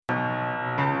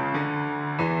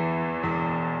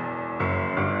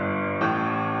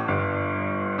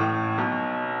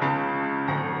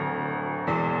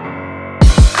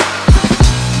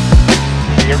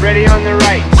ready on the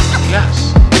right?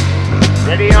 Yes.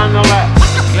 Ready on the left?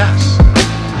 Yes.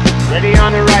 Ready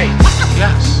on the right?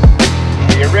 Yes.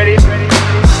 Are you ready?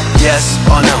 Yes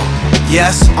or no?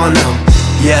 Yes or no?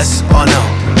 Yes or no?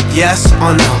 Yes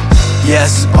or no?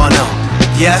 Yes or no?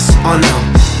 Yes or no?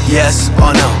 Yes or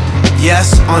no?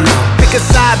 Yes or no? Pick a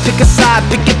side, pick a side,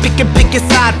 pick a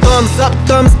side. Thumbs up,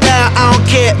 thumbs down, I don't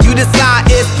care. You decide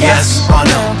it's yes or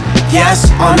no? Yes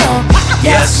or no?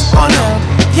 Yes or no?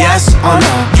 Yes or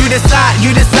no? You decide,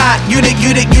 you decide, you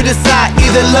decide.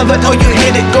 Either love it or you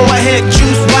hate it. Go ahead,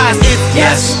 choose wise. It's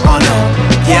yes or no?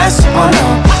 Yes or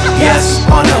no? Yes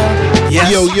or no? Yes.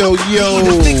 Yo,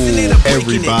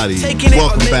 everybody.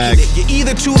 Welcome back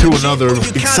to another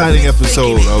exciting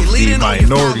episode of the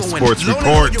Minority Sports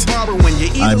Report.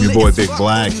 I'm your boy Big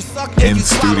Black in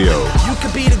studio.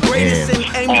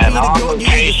 And on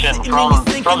location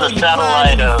from the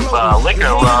satellite of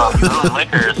Liquor Love,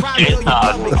 Liquors, Jason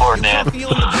recording it.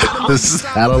 The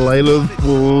satellite of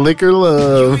Liquor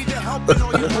Love.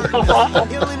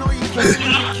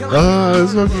 Oh,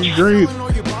 it's fucking great.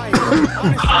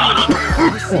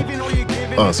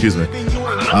 Oh, excuse me.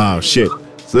 Oh, shit.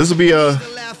 So this will be a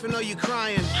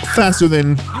faster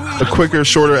than a quicker,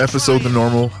 shorter episode than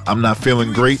normal. I'm not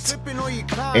feeling great.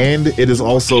 And it is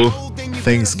also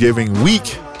Thanksgiving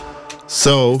week.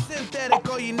 So,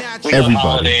 everybody.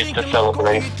 Holidays to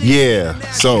celebrate. Yeah.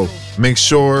 So, make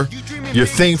sure you're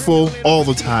thankful all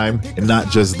the time and not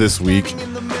just this week.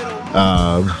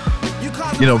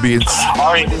 You know, being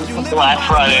Already Black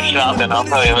Friday shopping, I'll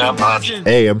tell you that much.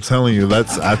 hey, I'm telling you, I'm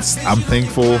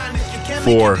thankful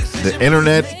for the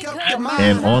internet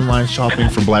and online shopping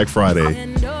for Black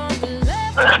Friday.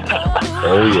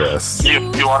 Oh yes.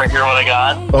 You want to hear what I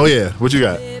got? Oh yeah. What you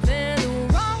got?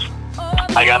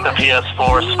 I got the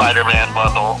PS4 Spider-Man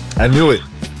bundle. I knew it.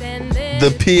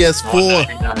 The PS4.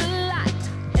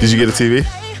 Did you get a TV?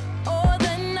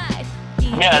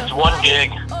 Yeah, it's 1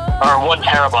 gig or 1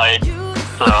 terabyte.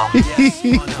 So.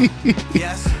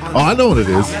 Oh, I know what it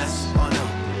is.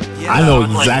 I know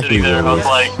exactly what it I was is.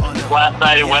 like, last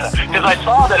night it went, because I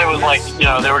saw that it was like, you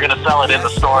know, they were going to sell it in the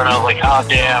store, and I was like, oh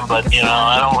damn, but you know,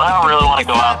 I don't really want to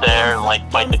go out there and like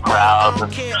fight the crowds.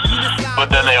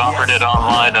 But then they offered it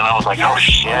online, and I was like, oh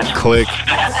shit. Click.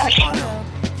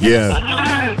 Yeah.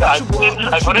 I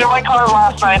put it in my car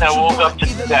last night. I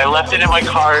left it in my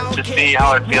car to see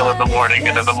how I'd feel in the morning,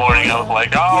 and in the morning I was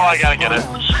like, oh, I gotta get it.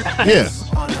 Yeah.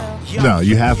 No,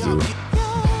 you have to.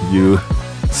 You,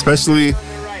 especially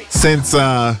since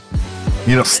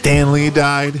you know, Stan Lee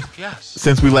died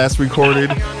since we last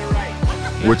recorded,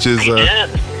 which is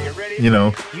you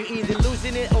know,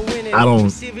 I don't.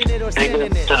 To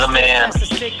the man.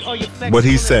 What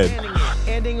he said.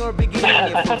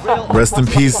 Rest in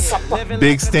peace,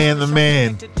 Big Stan the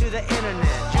man.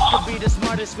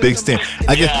 Big Stan.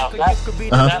 I guess.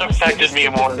 That affected me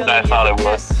more than I thought it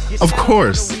would. Of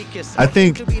course. I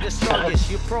think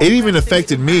it even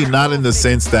affected me, not in the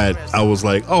sense that I was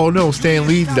like, oh no, Stan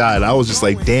Lee died. I was just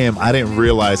like, damn, I didn't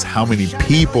realize how many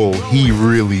people he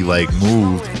really like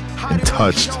moved and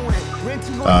touched.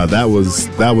 That was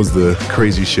the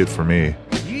crazy shit for me.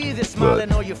 But,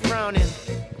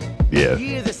 yeah. I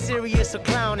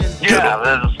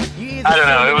don't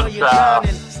know. It was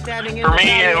for me.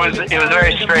 It was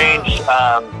very strange.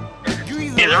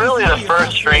 He's really the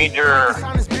first stranger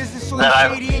that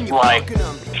I've like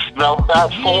felt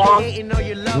that for,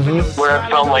 where it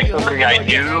felt like something I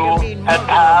knew had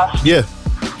passed. Yeah.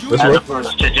 That's as right.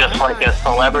 opposed to just like a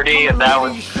celebrity, and that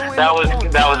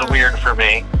was weird for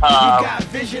me.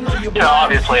 You know,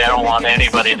 obviously I don't want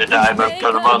anybody to die, but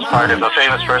for the most part, if a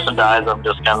famous person dies, I'm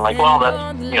just kind of like, well,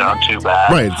 that's, you know, too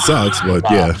bad. Right, it sucks, but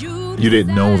yeah, you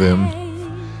didn't know them.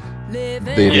 They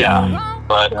didn't. Yeah,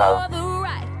 but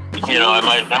you know, I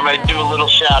might do a little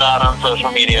shout out on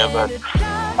social media, but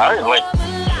I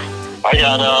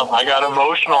got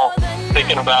emotional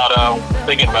thinking about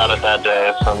it that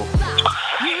day. So.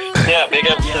 Yeah, big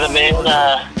up to the man.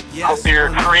 Hope you're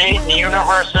creating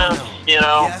universes, you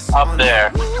know, up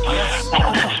there.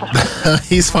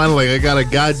 He's finally like, I got a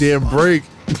goddamn break.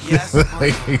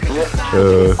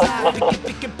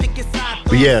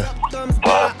 But yeah,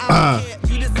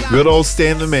 good old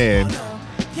Stan the man.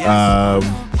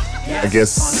 I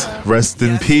guess rest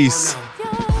in peace.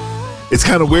 It's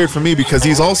kind of weird for me because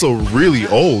he's also really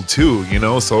old too, you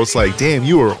know? So it's like, damn,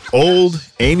 you were old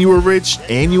and you were rich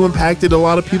and you impacted a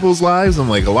lot of people's lives. I'm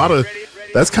like,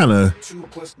 that's kind of,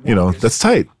 you know, that's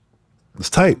tight. It's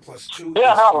tight.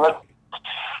 Yeah, no, but,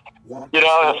 you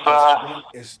know,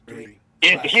 if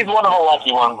he's one of the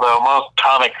lucky ones, though. Most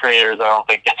comic creators, I don't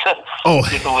think, get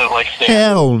to live like Stan.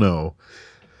 Hell no.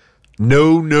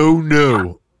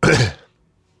 No.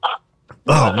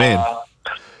 Oh, man.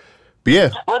 But yeah.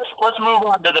 Let's move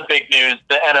on to the big news,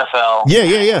 the NFL.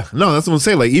 Yeah. No, that's what I'm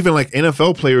saying. Like, even like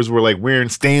NFL players were like wearing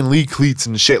Stan Lee cleats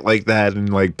and shit like that,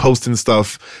 and like posting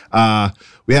stuff.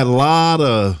 We had a lot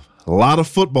of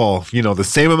football. You know, the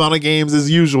same amount of games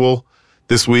as usual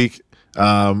this week.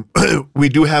 We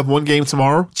do have one game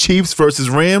tomorrow: Chiefs versus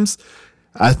Rams.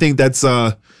 I think that's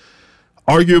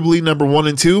arguably number 1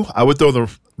 and 2. I would throw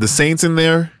the Saints in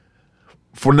there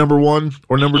for number 1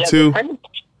 or number 2.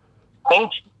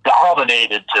 Saints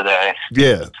dominated today.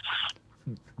 Yeah.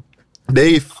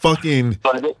 They fucking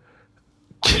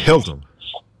killed them.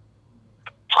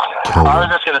 I was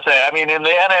just going to say, I mean, in the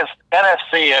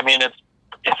NFC, I mean, it's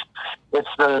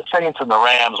the Saints and the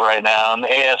Rams right now. In the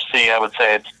AFC, I would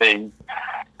say it's the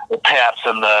Pats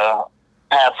and the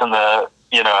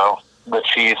the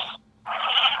Chiefs.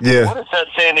 Yeah. I would have said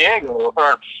San Diego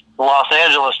or Los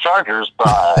Angeles Chargers,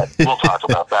 but we'll talk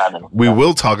about that. We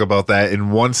will talk about that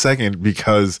in 1 second,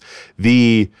 because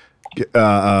the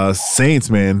Saints,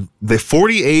 man, they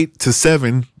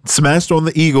 48-7 smashed on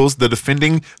the Eagles, the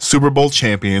defending Super Bowl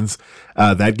champions.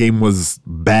 That game was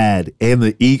bad, and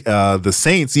the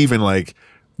Saints even like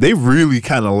they really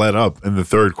kind of let up in the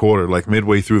third quarter, like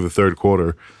midway through the third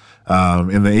quarter.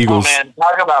 And the Eagles. Oh man,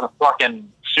 talk about a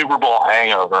fucking Super Bowl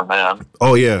hangover, man.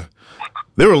 Oh yeah,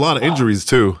 there were a lot of injuries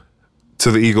too. To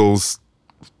the Eagles'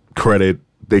 credit,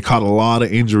 they caught a lot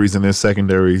of injuries in their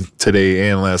secondary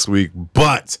today and last week.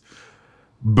 But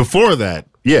before that,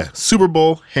 yeah, Super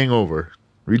Bowl hangover.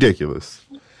 Ridiculous.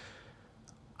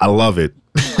 I love it.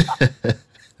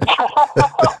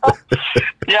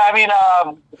 Yeah, I mean,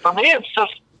 for me, it's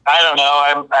just, I don't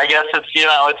know. I guess it's,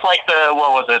 it's like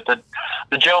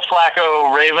the Joe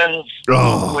Flacco Ravens.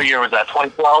 Oh. What year was that?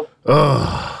 2012.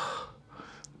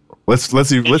 Let's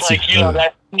see. It's like,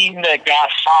 that team that got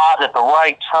hot at the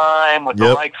right time with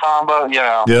the right combo.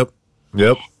 Yep.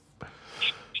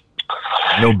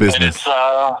 No business.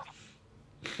 And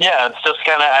it's just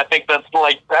kind of. I think that's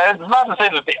like. It's not to say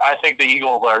that I think the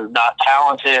Eagles are not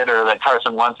talented or that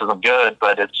Carson Wentz isn't good,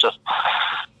 but it's just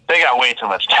they got way too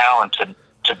much talent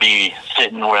to be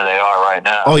sitting where they are right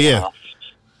now. Oh yeah.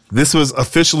 This was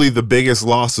officially the biggest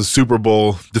loss a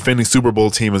defending Super Bowl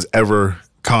team has ever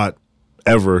caught,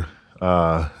 ever.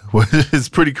 It's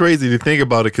pretty crazy to think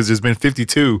about it, because there's been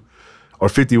 52 or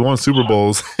 51 Super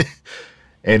Bowls,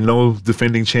 and no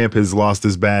defending champ has lost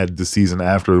as bad this season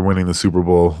after winning the Super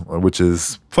Bowl, which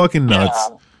is fucking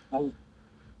nuts. Yeah.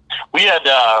 We had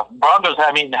Broncos.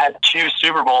 I mean, had 2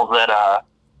 Super Bowls that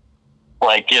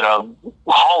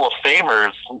Hall of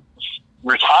Famers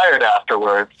retired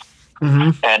afterwards.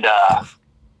 Mm-hmm. And,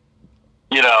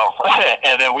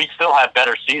 and then we still have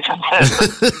better seasons than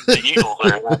the Eagles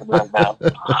are right now.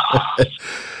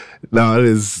 No, it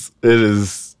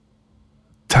is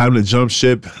time to jump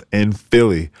ship in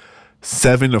Philly.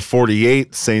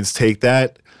 7-48, Saints take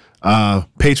that.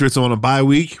 Patriots on a bye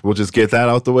week. We'll just get that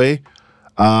out the way.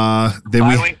 Then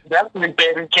bye week, definitely,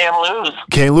 baby, can't lose.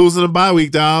 Can't lose in a bye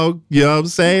week, dog. You know what I'm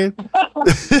saying?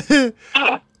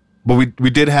 But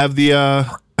we did have the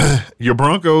your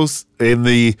Broncos in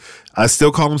the, I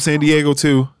still call them San Diego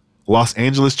too, Los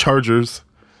Angeles Chargers.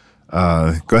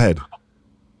 Go ahead.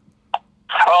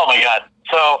 Oh my God.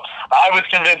 So I was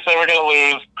convinced they were going to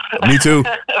lose. Me too.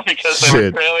 Because they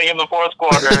were trailing in the fourth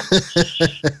quarter.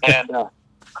 And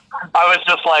I was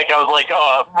like,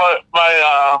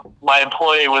 my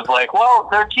employee was like, well,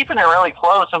 they're keeping it really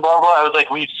close and blah, blah. I was like,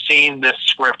 we've seen this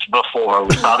script before.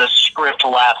 We saw this script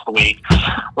last week.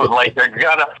 I was like, they're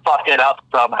going to fuck it up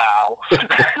somehow.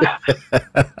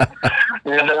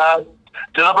 And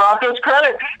to the Broncos'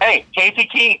 credit, hey, Case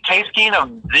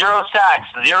Keenum, 0 sacks,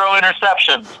 0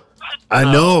 interceptions. I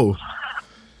know.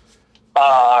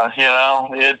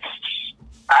 It's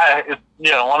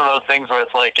one of those things where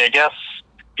it's like, I guess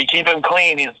if you keep him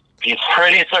clean, he's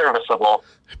pretty serviceable.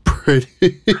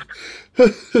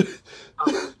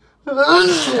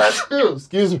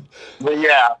 Excuse me. But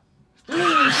yeah,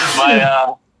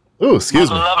 my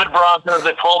beloved Broncos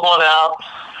that pulled one out,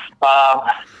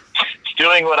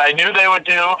 doing what I knew they would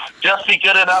do, just be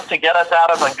good enough to get us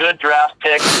out of a good draft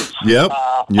pick. Yep.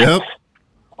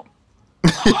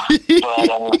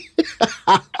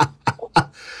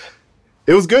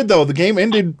 It was good though. The game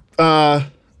ended.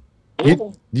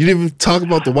 You didn't even talk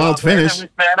about the wild finish.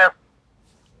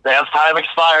 As time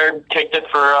expired, kicked it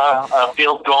for a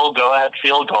field goal. Go ahead,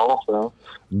 field goal. So.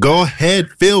 Go ahead,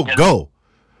 field goal.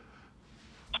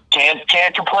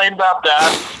 Can't complain about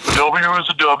that. W is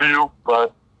a W,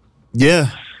 but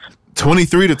yeah,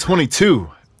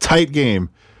 23-22, tight game.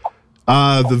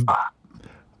 The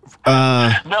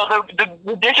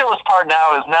ridiculous part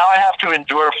now is I have to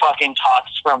endure fucking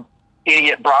talks from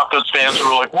idiot Broncos fans who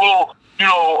are like, well,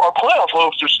 our playoff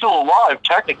hopes are still alive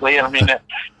technically. And I mean,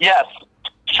 yes,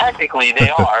 technically they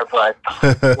are, but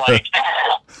like,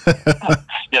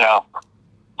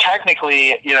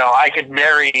 technically, I could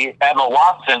marry Emma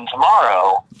Watson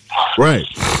tomorrow. Right.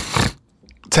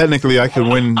 Technically, I could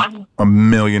win $1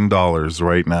 million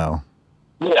right now.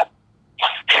 Yeah.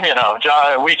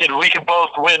 John, we could both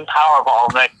win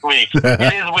Powerball next week.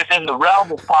 It is within the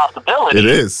realm of possibility. It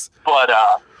is. But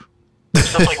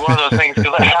it's just like one of those things,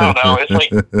 because I don't know. It's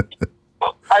like,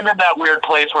 I'm in that weird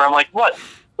place where I'm like, what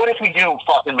if we do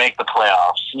fucking make the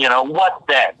playoffs? What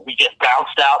then? We get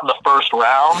bounced out in the first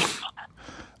round?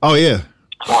 Oh, yeah.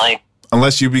 Like,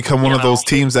 unless you become one of those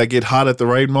teams that get hot at the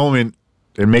right moment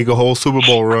and make a whole Super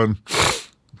Bowl run.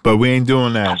 But we ain't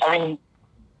doing that. I mean,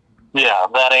 yeah,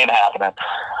 that ain't happening.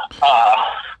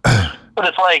 But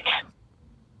it's like,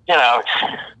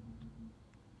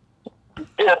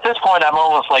 at this point, I'm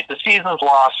almost like, the season's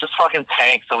lost. Just fucking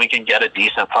tank so we can get a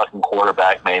decent fucking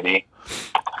quarterback, maybe.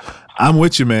 I'm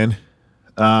with you, man.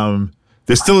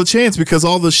 There's still a chance because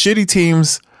all the shitty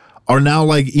teams are now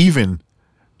like even.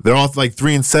 They're all like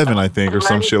 3-7, I think, or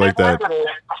some shit like that.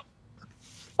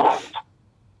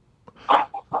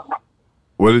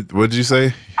 What did you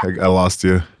say? I lost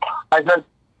you. I said,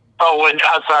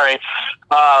 I'm sorry.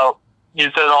 You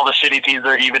said all the shitty teams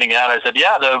are evening out. I said,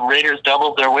 yeah, the Raiders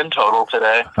doubled their win total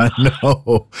today. I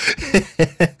know.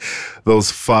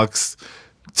 Those fucks.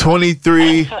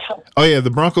 23. Oh, yeah,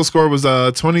 the Broncos score was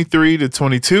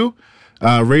 23-22.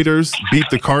 Raiders beat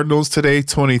the Cardinals today,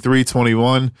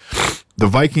 23-21. The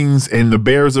Vikings and the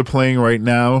Bears are playing right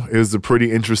now. It was a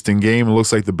pretty interesting game. It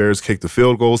looks like the Bears kicked the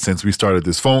field goal since we started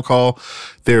this phone call.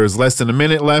 There is less than a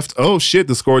minute left. Oh, shit,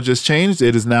 the score just changed.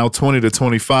 It is now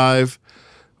 20-25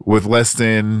 with less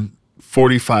than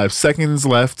 45 seconds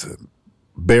left.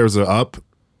 Bears are up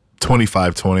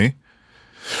 25-20.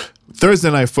 Thursday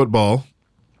Night Football,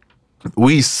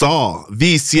 we saw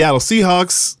the Seattle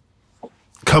Seahawks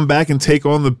come back and take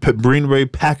on the Green Bay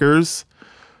Packers.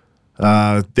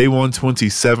 They won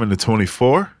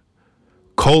 27-24.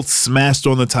 Colts smashed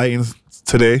on the Titans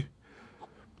today,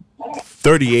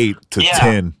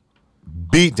 38-10.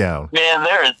 Beat down. Man,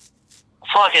 there is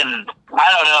fucking, I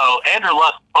don't know. Andrew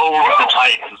Luck owns the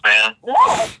Titans, man.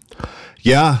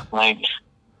 Yeah. Like,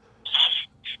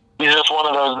 he's just one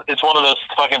of those. It's one of those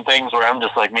fucking things where I'm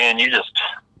just like, man, you just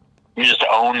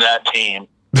own that team.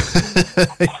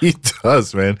 He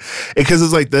does, man. Because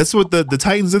it's like that's what the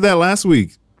Titans did that last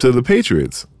week to the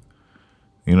Patriots.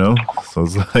 So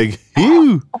it's like,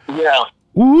 ew. Yeah.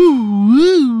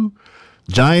 Woo.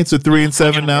 Giants are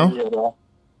 3-7 now.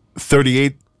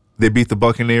 38. They beat the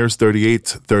Buccaneers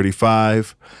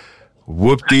 38-35.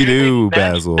 Whoop-de-doo,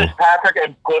 Basil. Patrick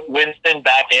and put Winston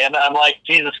back in. I'm like,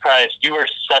 Jesus Christ, you are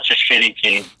such a shitty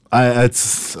team.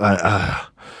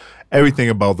 Everything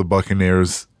about the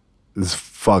Buccaneers is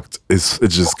fucked. It's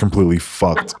just completely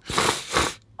fucked.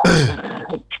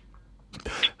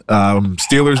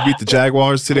 Steelers beat the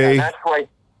Jaguars today. Yeah, that's like,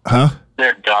 huh?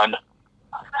 They're done.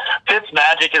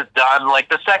 Fitzmagic is done. Like,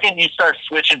 the second you start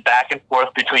switching back and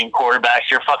forth between quarterbacks,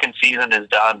 your fucking season is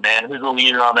done, man. Who's the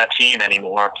leader on that team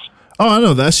anymore? Oh, I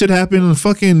know. That shit happened in the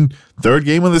fucking third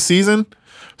game of the season.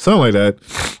 Something like that.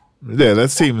 Yeah, that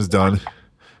team's done.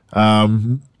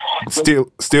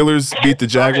 Steelers beat the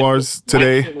Jaguars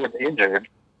today.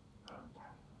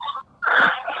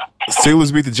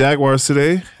 Steelers beat the Jaguars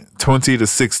today,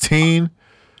 20-16.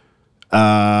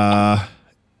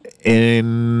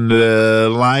 And the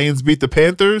Lions beat the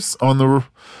Panthers.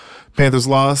 Panthers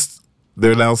lost.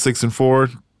 They're now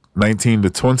 6-4,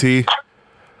 19-20.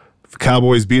 The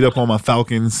Cowboys beat up on my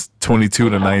Falcons,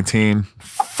 22-19.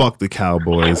 Fuck the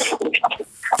Cowboys.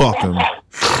 Fuck them.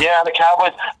 Yeah, the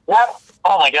Cowboys.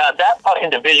 Oh my God, that fucking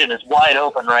division is wide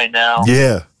open right now.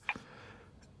 Yeah.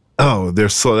 Oh,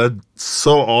 that's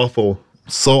so awful.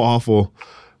 So awful.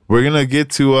 We're gonna get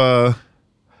to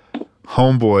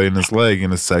homeboy in his leg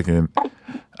in a second.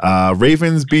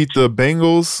 Ravens beat the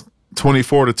Bengals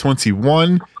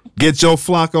 24-21. Get Joe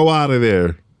Flacco out of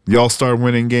there. Y'all start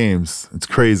winning games. It's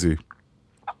crazy.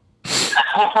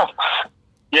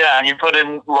 Yeah, and you put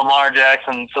in Lamar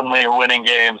Jackson, suddenly you're winning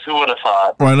games. Who would have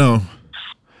thought? I know.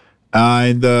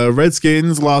 And the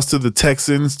Redskins lost to the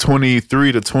Texans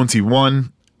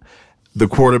 23-21. The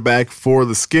quarterback for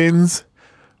the Skins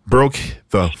broke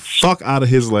the fuck out of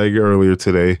his leg earlier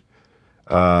today.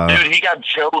 Dude, he got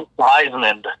Joe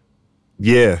Theismann.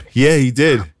 Yeah, he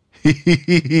did.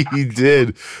 He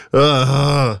did.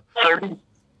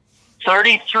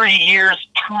 33 years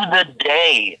to the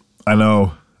day. I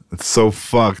know. It's so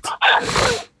fucked.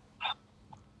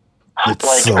 It's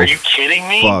Like, so are you kidding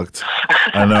me? fucked.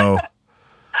 I know.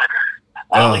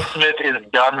 Alex Smith is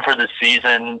done for the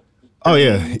season. Oh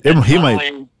yeah, he might.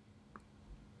 Suddenly-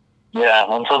 Yeah,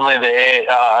 and suddenly the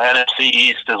NFC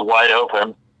East is wide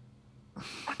open.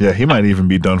 Yeah, he might even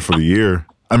be done for the year.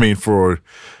 I mean, I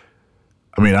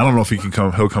don't know if he can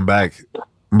come. He'll come back.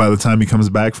 By the time he comes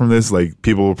back from this, like,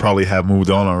 people will probably have moved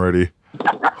on already.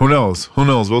 Who knows? Who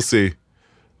knows? We'll see.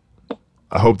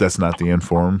 I hope that's not the end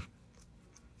for him.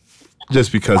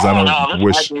 Just because I don't know,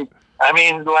 wish. I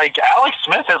mean, like, Alex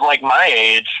Smith is like my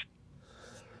age.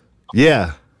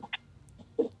 Yeah,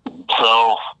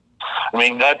 So, I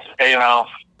mean, that's, if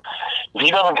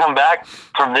he doesn't come back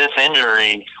from this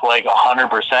injury, like,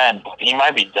 100%, he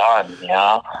might be done,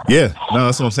 yeah. No,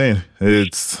 that's what I'm saying.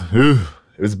 It's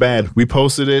bad. We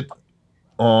posted it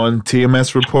on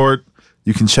TMS Report.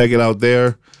 You can check it out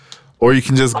there, or you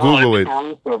can just Google it.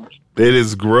 It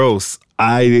is gross.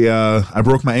 I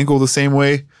broke my ankle the same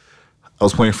way. I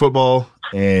was playing football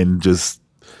and just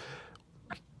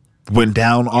went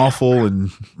down awful,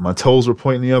 and my toes were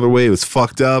pointing the other way. It was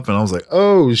fucked up, and I was like,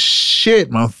 oh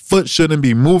shit, my foot shouldn't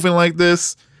be moving like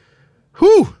this.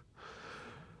 Whew.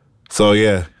 So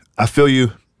yeah, I feel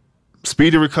you.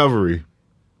 Speedy recovery.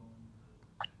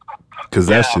 Because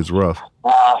that shit's rough.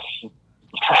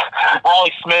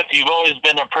 Alex Smith, you've always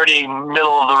been a pretty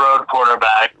middle-of-the-road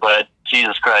quarterback, but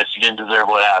Jesus Christ, you didn't deserve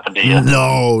what happened to you.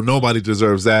 No, nobody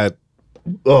deserves that.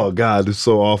 Oh, God, it's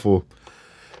so awful.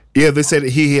 Yeah, they said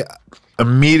he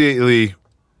immediately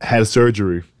had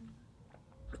surgery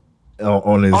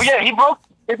on his... Oh, yeah, he broke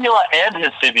fibula and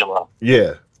his fibula.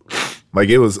 Yeah. Like,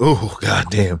 it was... Oh, God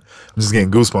damn. I'm just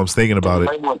getting goosebumps thinking about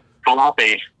it. It was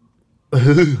floppy.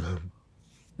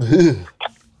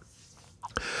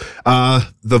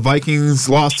 The Vikings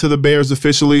lost to the Bears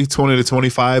officially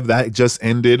 20-25. That just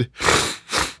ended.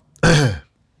 That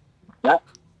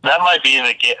might be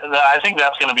the game. I think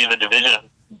that's going to be the division.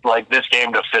 Like, this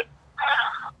game to fit.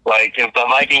 Like, if the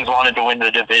Vikings wanted to win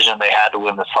the division, they had to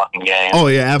win this fucking game. Oh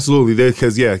yeah, absolutely.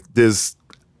 Because if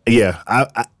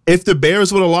the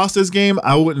Bears would have lost this game,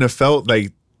 I wouldn't have felt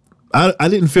like I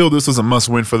didn't feel this was a must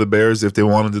win for the Bears if they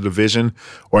wanted the division,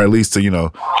 or at least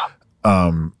to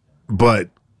But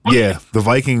yeah, the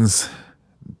Vikings,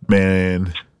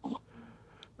 man.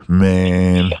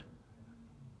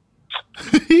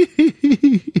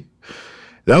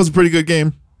 That was a pretty good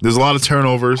game. There's a lot of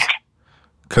turnovers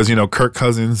because Kirk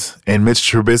Cousins and Mitch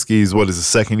Trubisky's his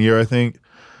second year, I think.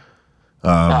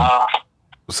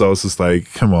 So it's just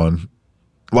like, come on,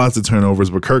 lots of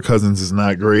turnovers, but Kirk Cousins is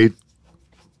not great.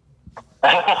 No,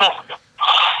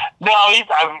 he's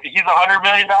 $100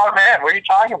 million man. What are you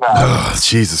talking about? Oh,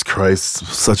 Jesus Christ,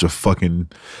 such a fucking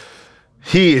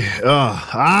and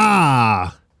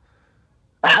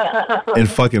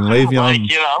fucking Le'Veon. Like,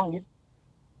 he's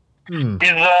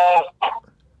a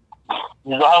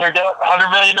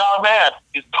 $100 million man.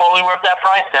 He's totally worth that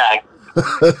price tag.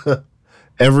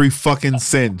 Every fucking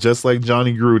cent, just like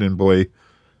Johnny Gruden, boy.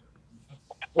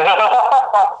 But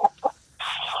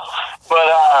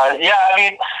yeah, I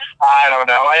mean, I don't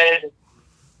know.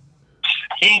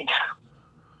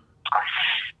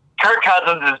 Kirk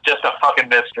Cousins is just a fucking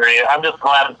mystery. I'm just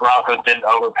glad the Broncos didn't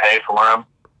overpay for him.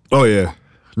 Oh yeah,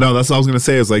 no, that's what I was gonna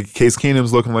say. It's like Case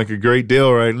Keenum's looking like a great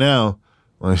deal right now.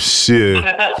 Like shit.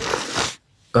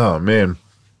 Oh man.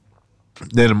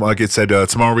 Then, like I said,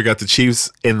 tomorrow we got the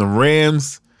Chiefs and the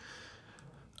Rams.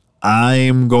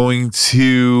 I'm going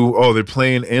to. Oh, they're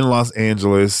playing in Los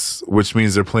Angeles, which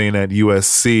means they're playing at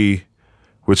USC,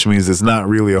 which means it's not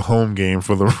really a home game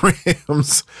for the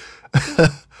Rams.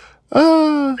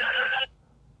 I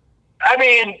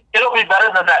mean, it'll be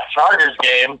better than that Chargers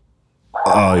game.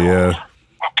 Oh yeah.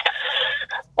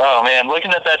 Oh man,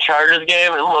 looking at that Chargers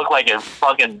game, it looked like a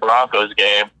fucking Broncos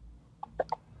game.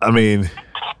 I mean,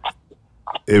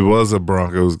 it was a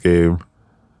Broncos game.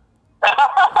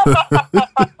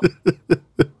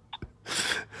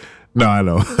 No, I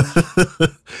know.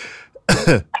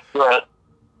 But,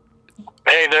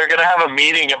 hey, they're going to have a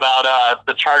meeting about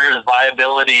the Chargers'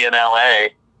 viability in LA.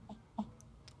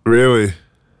 Really?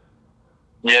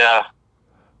 Yeah.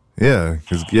 Yeah,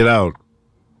 because get out.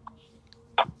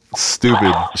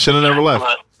 Stupid. Should have never left.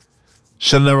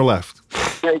 Should have never left.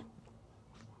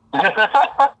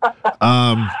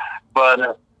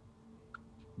 But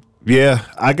yeah,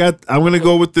 I'm gonna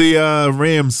go with the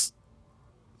Rams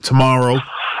tomorrow.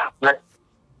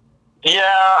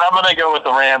 yeah, I'm gonna go with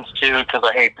the Rams too because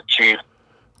I hate the Chiefs.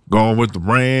 Going with the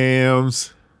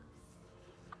Rams.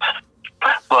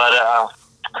 But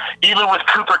even with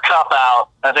Cooper Kupp out,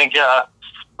 I think.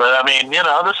 But I mean,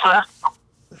 this.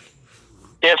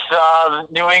 if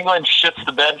New England shits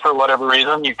the bed for whatever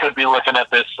reason, you could be looking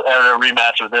at a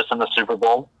rematch of this in the Super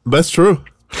Bowl. That's true.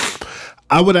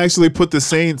 I would actually put the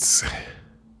Saints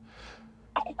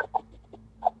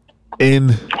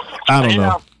in. I don't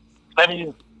know. I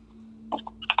mean,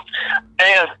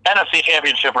 NFC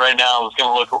Championship right now is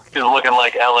looking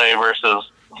like LA versus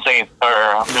Saints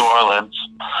or New Orleans.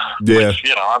 Yeah, which,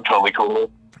 I'm totally cool with.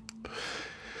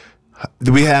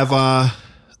 We have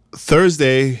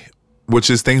Thursday, which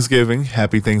is Thanksgiving.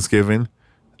 Happy Thanksgiving.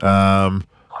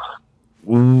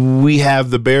 We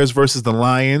have the Bears versus the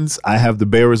Lions. I have the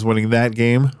Bears winning that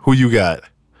game. Who you got?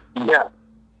 Yeah,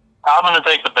 I'm gonna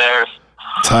take the Bears.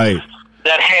 Tight.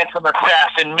 That handsome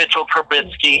assassin, Mitchell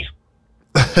Trubisky.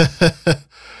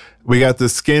 We got the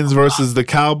Skins versus the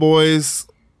Cowboys.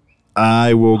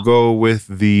 I will go with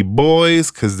the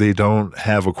boys because they don't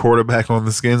have a quarterback on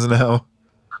the Skins now.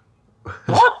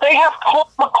 What? They have Colt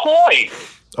McCoy.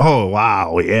 Oh,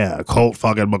 wow. Yeah, Colt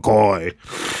fucking McCoy.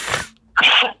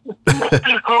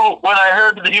 Who, when I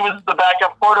heard that he was the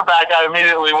backup quarterback, I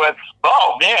immediately went,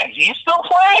 "Oh man, he's still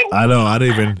playing." I know. I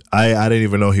didn't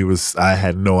even know he was. I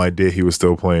had no idea he was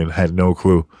still playing. Had no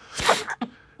clue.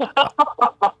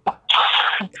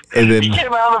 And then he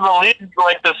came out of the league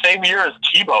like the same year as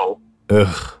Tebow.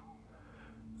 Ugh.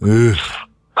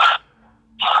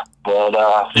 But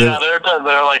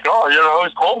they're like, "Oh,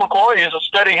 he's Colt McCoy. He's a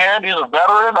steady hand. He's a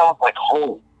veteran." I was like,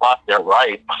 "Oh, fuck, they're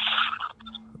right."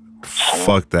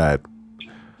 Fuck that.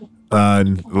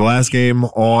 The last game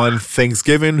on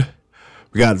Thanksgiving,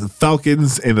 we got the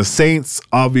Falcons and the Saints,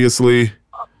 obviously.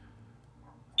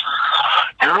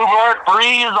 Hubert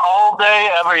Breeze all day,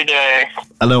 every day.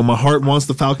 I know my heart wants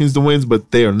the Falcons to win,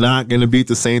 but they are not going to beat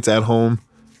the Saints at home.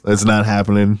 That's not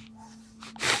happening.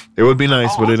 It would be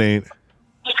nice, but it ain't.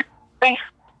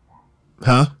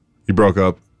 Huh? You broke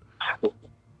up.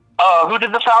 Who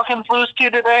did the Falcons lose to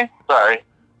today? Sorry.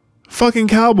 Fucking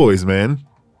Cowboys, man.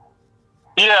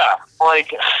 Yeah,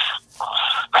 like,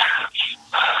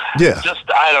 yeah. Just,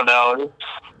 I don't know.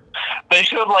 They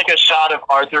showed like a shot of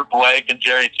Arthur Blank and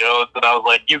Jerry Jones, and I was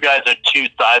like, you guys are two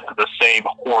sides of the same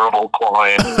horrible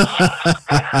coin.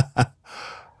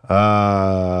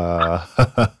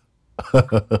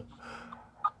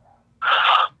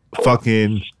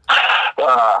 Fucking.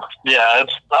 Yeah,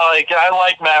 it's like, I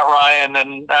like Matt Ryan,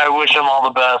 and I wish him all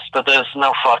the best, but there's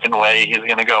no fucking way he's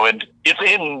going to go in. It's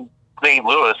in St.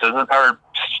 Louis, isn't it? Or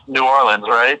New Orleans,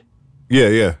 right? Yeah,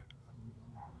 yeah.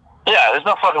 Yeah, there's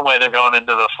no fucking way they're going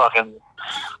into the fucking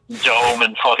dome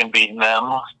and fucking beating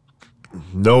them.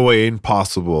 No way,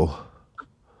 impossible.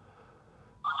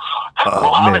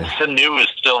 Mohamed Sanu is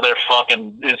still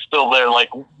their like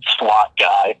slot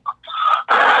guy.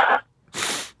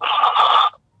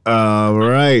 All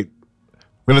right.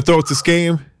 I'm going to throw it to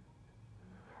Skame.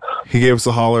 He gave us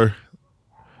a holler.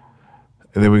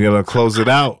 And then we're going to close it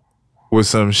out with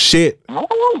some shit.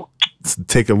 Let's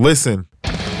take a listen.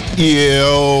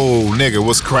 Yo, nigga,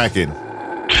 what's cracking?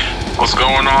 What's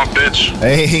going on, bitch?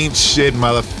 Ain't shit,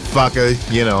 motherfucker.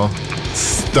 You know,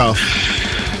 stuff.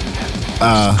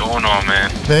 What's going on, man?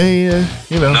 Hey,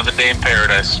 Another day in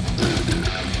paradise.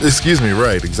 Excuse me,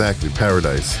 right, exactly.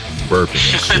 Paradise. Burping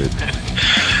and shit.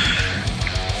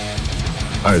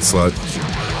 All right, slut.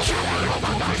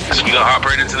 So we gonna hop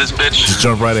right into this bitch? Just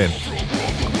jump right in.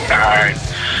 Alright.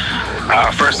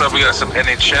 First up, we got some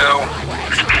NHL.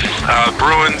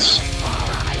 Bruins.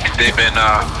 They've been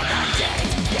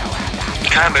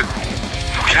kind of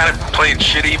playing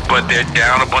shitty, but they're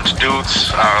down a bunch of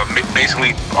dudes.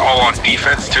 Basically all on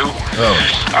defense too.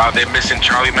 Oh. They're missing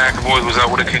Charlie McAvoy, who's out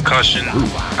with a concussion.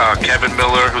 Kevin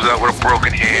Miller, who's out with a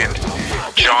broken hand.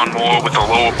 John Moore with a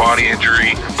lower body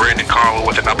injury. Brandon Carlo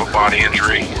with an upper body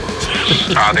injury.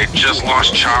 They just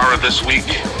lost Chara this week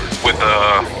with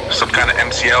some kind of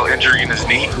MCL injury in his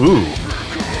knee. Ooh.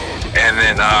 And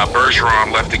then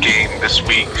Bergeron left the game this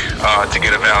week to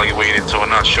get evaluated, so I'm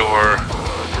not sure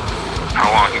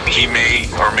how long he may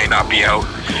or may not be out.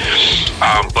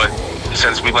 But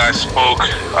since we last spoke,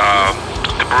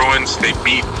 the Bruins, they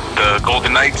beat the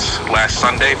Golden Knights last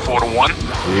Sunday 4-1.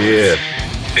 Yeah.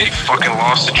 They fucking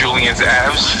lost to Julian's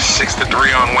Avs 6-3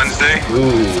 on Wednesday.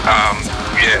 Ooh.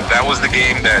 Yeah, that was the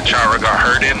game that Chara got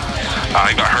hurt in.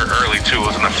 He got hurt early too.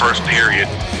 It was in the first period.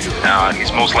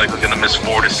 He's most likely going to miss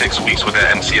 4 to 6 weeks with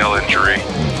that MCL injury.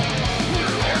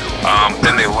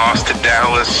 Then they lost to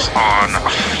Dallas on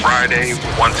Friday,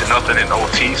 1-0 in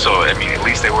OT. So I mean, at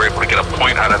least they were able to get a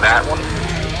point out of that one.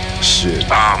 Shit.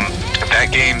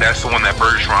 That game, that's the one that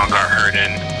Bergeron got hurt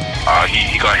in.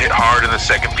 He got hit hard in the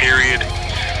second period.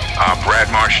 Brad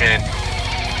Marchand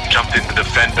jumped in to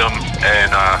defend him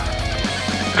and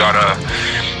got a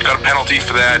penalty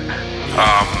for that.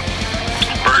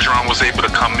 Bergeron was able to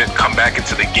come back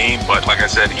into the game, but like I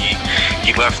said, he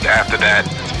left after that,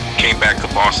 came back to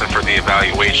Boston for the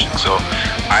evaluation. So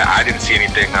I didn't see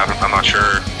anything. I'm not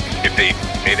sure if they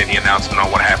made any announcement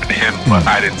on what happened to him, but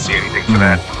I didn't see anything for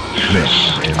that.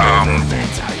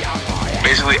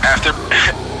 Basically, after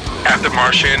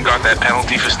Marchand got that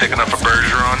penalty for sticking up for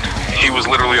Bergeron, he was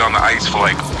literally on the ice for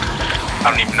like,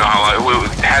 I don't even know how long.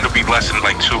 It had to be less than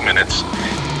like 2 minutes.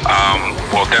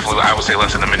 Well, definitely, I would say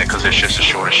less than a minute because it's just as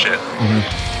short as shit.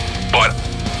 But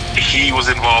he was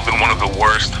involved in one of the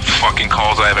worst fucking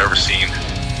calls I've ever seen.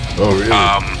 Oh, really?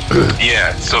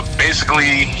 Yeah, so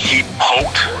basically, he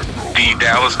poked the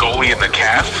Dallas goalie in the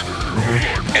calf,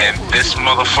 and this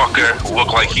motherfucker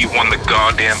looked like he won the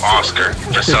goddamn Oscar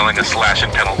for selling a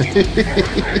slashing penalty.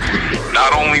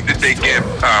 Not only did they give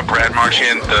Brad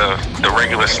Marchand the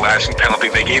regular slashing penalty,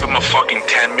 they gave him a fucking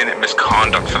 10-minute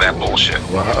misconduct for that bullshit.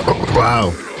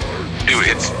 Wow. Dude,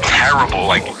 it's terrible.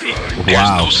 Like,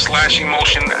 there's no slashing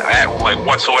motion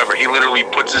whatsoever. He literally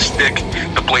puts his stick,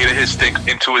 the blade of his stick,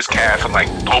 into his calf and like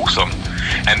pokes him,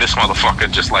 and this motherfucker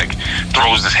just like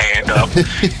throws his hand up.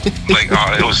 Like,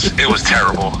 it was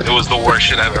terrible. It was the worst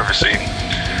shit I've ever seen.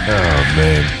 Oh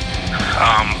man.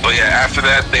 But yeah, after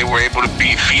that they were able to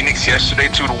beat Phoenix yesterday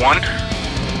 2-1.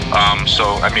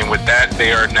 So I mean, with that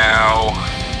they are now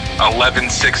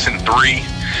 11-6-3.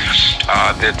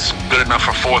 That's good enough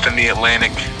for 4th in the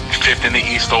Atlantic, 5th in the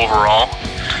East overall,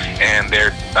 and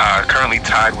they're currently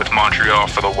tied with Montreal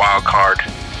for the wild card.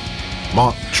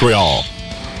 Montreal.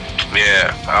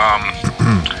 Yeah.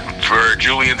 For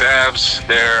Julian's Avs,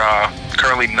 they're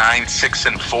currently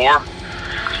 9-6-4.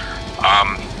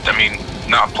 I mean,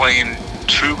 not playing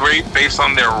too great based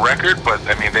on their record, but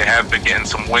I mean they have been getting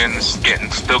some wins,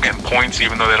 still getting points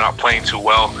even though they're not playing too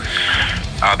well.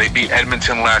 They beat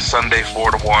Edmonton last Sunday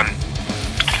 4-1.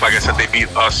 Like I said, they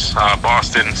beat us,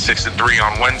 Boston, 6-3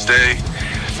 on Wednesday.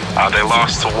 They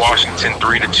lost to Washington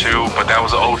 3-2, but that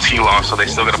was an OT loss, so they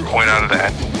still got a point out of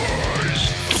that.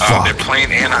 They're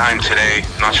playing Anaheim today.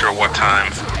 Not sure what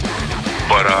time,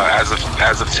 but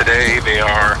as of today, they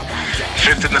are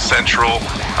 5th in the Central,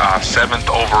 7th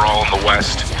overall in the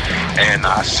West, and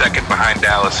 2nd behind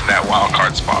Dallas in that wild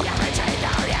card spot.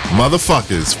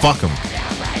 Motherfuckers, fuck them.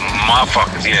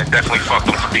 Motherfuckers, yeah, definitely fuck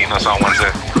them for beating us on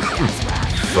Wednesday.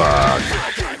 Fuck.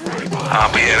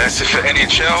 But yeah, that's it for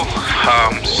NHL.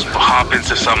 Just hop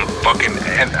into some fucking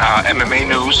MMA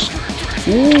news.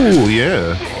 Ooh,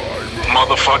 yeah.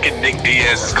 Motherfucking Nick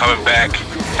Diaz is coming back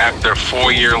after a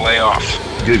 4-year layoff.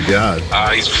 Good God.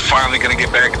 He's finally going to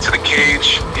get back into the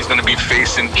cage. He's going to be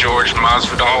facing George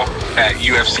Masvidal at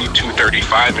UFC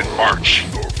 235 in March.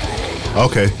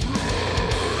 Okay.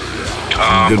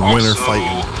 Good winter also,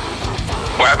 fighting.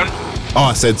 What happened? Oh,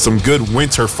 I said some good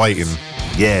winter fighting.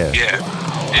 Yeah. Yeah.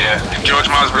 George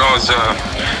Masvidal is a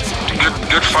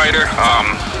good fighter.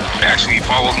 Actually, he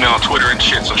follows me on Twitter and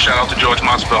shit, so shout out to George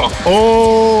Masvidal.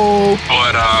 Oh.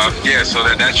 But yeah, so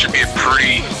that should be a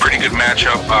pretty good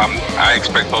matchup. I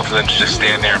expect both of them to just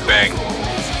stand there and bang.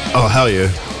 Oh, hell yeah.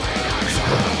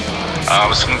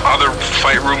 Some other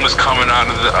fight rumors coming out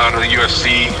of the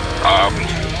UFC.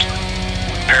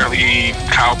 Apparently,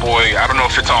 Cowboy, I don't know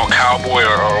if it's all Cowboy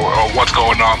or what's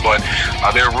going on, but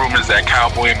there are rumors that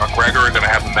Cowboy and McGregor are going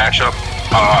to have a matchup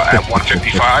at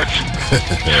 155.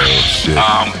 Oh, shit.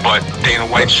 But Dana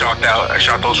White shot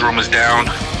those rumors down.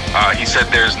 He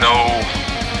said there's no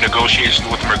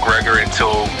negotiation with McGregor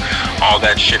until all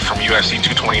that shit from UFC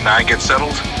 229 gets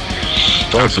settled.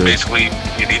 So basically,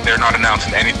 they're not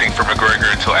announcing anything for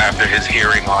McGregor until after his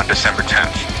hearing on December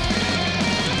 10th.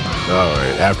 All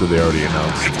right. After they already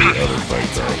announced the other fight,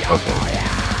 though. Okay.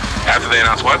 After they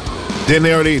announced what?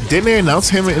 Didn't they announce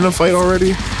him in a fight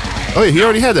already? Oh yeah, he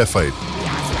already had that fight.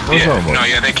 They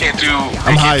can't do.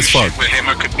 I'm high as fuck with him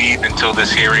or Khabib until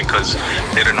this hearing because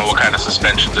they don't know what kind of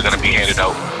suspensions are going to be handed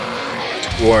out.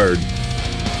 Word.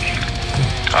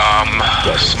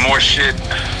 Some more shit.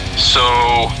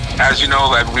 So, as you know,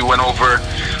 like we went over,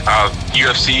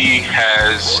 UFC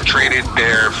has traded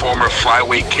their former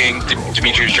flyweight king,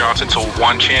 Demetrius Johnson, to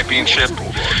one championship.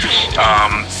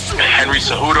 Henry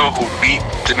Cejudo, who beat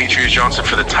Demetrius Johnson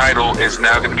for the title, is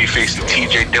now going to be facing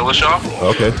TJ Dillashaw,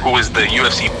 who is the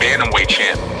UFC bantamweight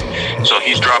champ. So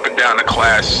he's dropping down a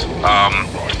class,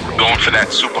 going for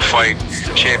that super fight,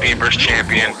 champion versus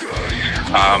champion.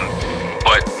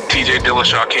 But TJ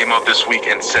Dillashaw came out this week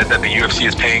and said that the UFC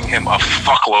is paying him a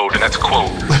fuckload, and that's a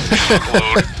quote,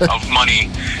 fuckload of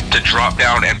money to drop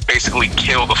down and basically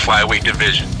kill the flyweight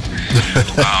division.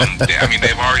 I mean,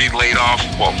 they've already laid off,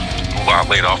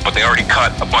 but they already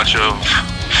cut a bunch of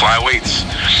flyweights.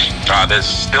 There's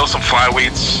still some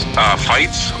flyweights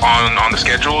fights on the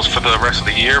schedules for the rest of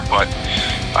the year, but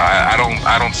I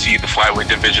don't see the flyweight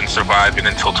division surviving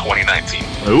until 2019.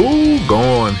 Ooh,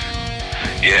 gone.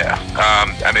 Yeah,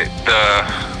 I mean the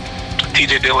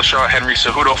TJ Dillashaw Henry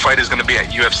Cejudo fight is going to be at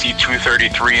UFC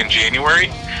 233 in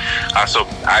January. So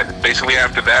basically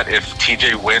after that, if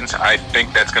TJ wins, I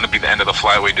think that's going to be the end of the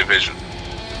flyweight division.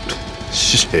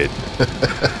 Shit.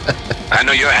 I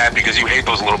know you're happy because you hate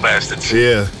those little bastards.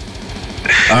 Yeah.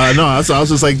 No, I was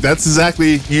just like, that's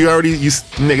exactly,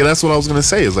 nigga, that's what I was going to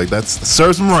say. Is like, that's,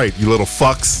 serves them right, you little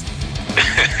fucks.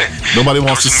 Nobody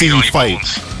wants to see you fight.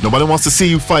 Bones. Nobody wants to see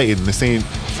you fighting. This ain't.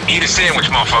 Eat a sandwich,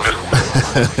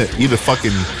 motherfucker. Eat a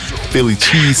fucking Philly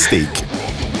cheesesteak.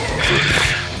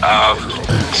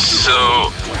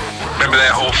 So, remember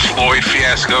that whole Floyd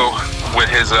fiasco with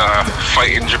his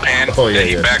fight in Japan that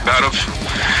he backed out of?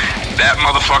 That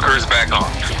motherfucker is back on.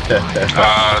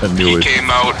 He came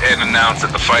out and announced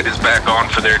that the fight is back on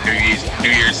for their New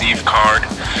Year's Eve card.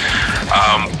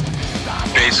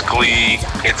 Basically,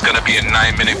 it's going to be a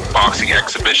 9-minute boxing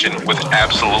exhibition with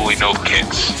absolutely no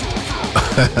kicks.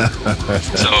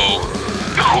 So,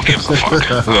 who gives a fuck?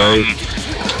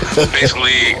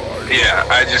 Basically, yeah,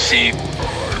 I just see,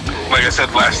 like I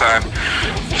said last time,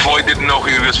 Floyd didn't know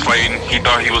who he was fighting. He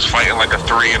thought he was fighting like a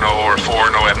 3-0 or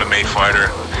 4-0 MMA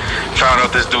fighter. Found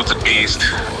out this dude's a beast,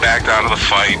 backed out of the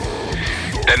fight.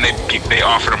 Then they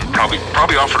offered him, probably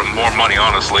offered him more money,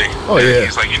 honestly. Oh, yeah.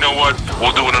 He's like, you know what?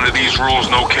 We'll do it under these rules,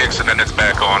 no kicks, and then it's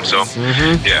back on. So,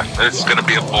 yeah, it's going to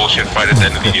be a bullshit fight at the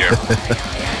end of the year.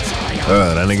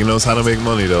 That nigga knows how to make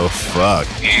money, though. Fuck.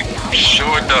 He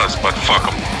sure does, but fuck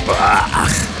him.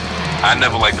 I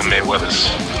never liked the Mayweathers.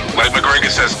 Like McGregor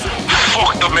says,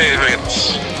 fuck the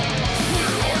Mayweathers.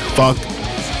 Fuck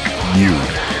you.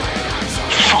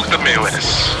 Fuck the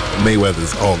Mayweathers.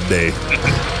 Mayweathers all day.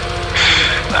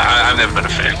 I've never been a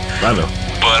fan. I know.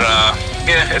 But,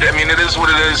 yeah, I mean, it is what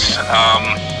it is.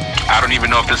 I don't even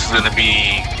know if this is going to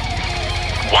be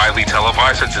widely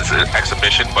televised since it's an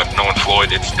exhibition, but knowing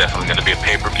Floyd, it's definitely going to be a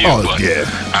pay-per-view. Oh, but yeah.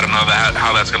 I don't know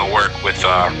how that's going to work with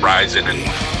Ryzen and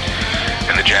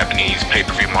the Japanese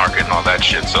pay-per-view market and all that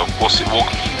shit. So we'll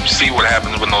see what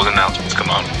happens when those announcements come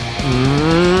out.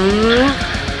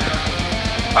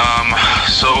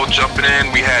 So jumping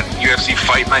in, we had UFC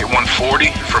Fight Night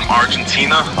 140 from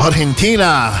Argentina.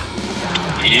 Argentina.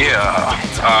 Yeah,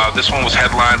 this one was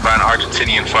headlined by an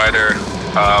Argentinian fighter.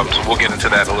 So we'll get into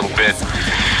that a little bit.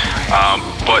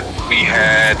 But we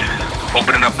had,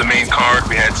 opening up the main card,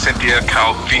 we had Cynthia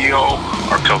Calvillo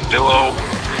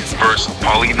versus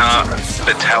Paulina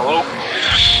Vitello.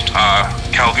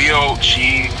 Calvillo,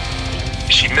 she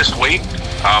missed weight,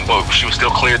 but she was still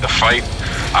cleared to fight.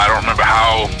 I don't remember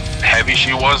how heavy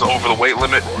she was over the weight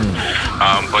limit,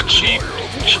 but she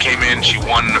came in, she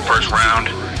won in the first round.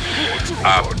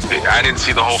 I didn't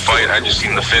see the whole fight, I just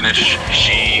seen the finish.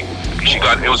 She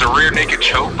got, it was a rear naked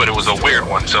choke, but it was a weird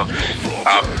one. So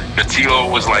Vitello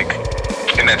was like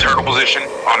in that turtle position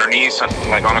on her knees,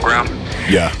 like on the ground.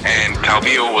 Yeah. And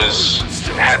Calvillo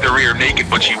had the rear naked,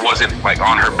 but she wasn't like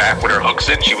on her back with her hooks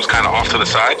in. She was kind of off to the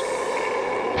side.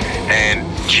 And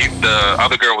the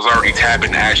other girl was already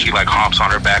tapping as she like hops on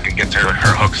her back and gets her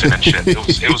hooks in and shit.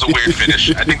 It was a weird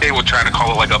finish. I think they were trying to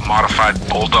call it like a modified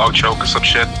bulldog choke or some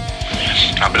shit.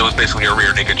 But it was basically a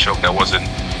rear naked choke that wasn't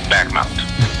back mount.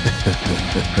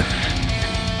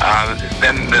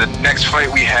 Then the next fight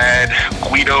we had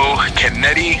Guido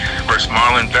Canetti versus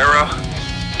Marlon Vera.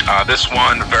 This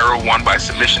one, Vera won by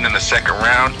submission in the second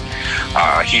round.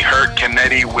 He hurt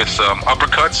Canetti with some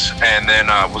uppercuts and then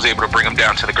was able to bring him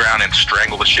down to the ground and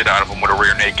strangle the shit out of him with a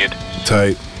rear naked.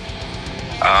 Tight.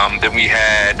 Then we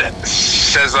had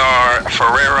Cesar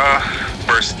Ferreira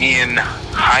versus Ian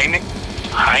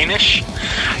Heinisch.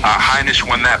 Heinisch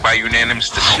won that by unanimous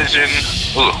decision.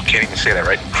 Ooh, can't even say that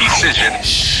right. Decision.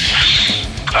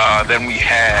 Then we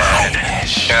had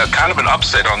kind of an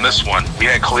upset on this one. We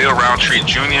had Khalil Roundtree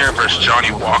Jr. versus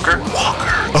Johnny Walker.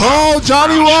 Oh,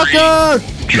 Johnny Walker!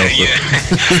 Yeah.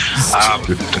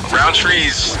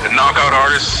 Roundtree's a knockout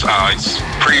artist. He's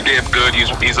pretty damn good.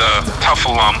 He's a tough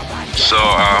alum. So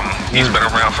he's been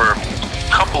around for a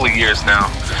couple of years now.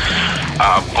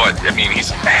 But, I mean,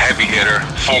 he's a heavy hitter,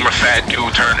 former fat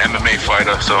dude turned MMA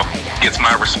fighter, so gets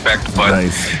my respect. But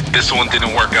This one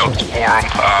didn't work out for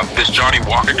him. This Johnny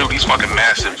Walker dude, he's fucking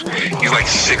massive. He's like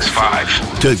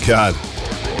 6'5". Good God.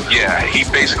 Yeah, he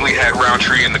basically had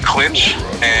Roundtree in the clinch,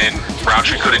 and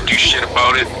Roundtree couldn't do shit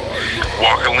about it.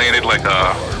 Walker landed like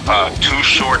two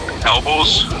short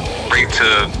elbows straight to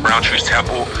Roundtree's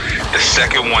temple. The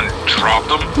second one dropped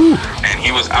him, and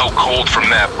he was out cold from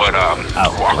that. But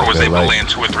Walker was able to land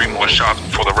 2 or 3 more shots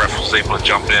before the ref was able to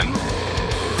jump in.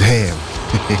 Damn.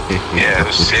 Yeah,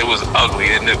 it was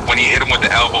ugly. And when he hit him with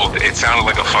the elbow, it sounded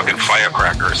like a fucking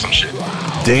firecracker or some shit.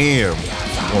 Damn.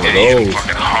 One of It hit him those.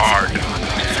 fucking hard.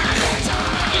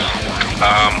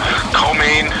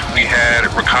 Co-main, we had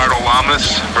Ricardo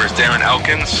Lamas versus Darren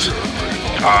Elkins.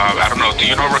 I don't know. Do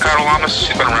you know Ricardo Lamas?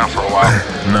 He's been around for a while.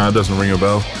 Nah, it doesn't ring a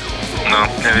bell. No,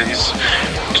 and he's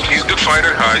a good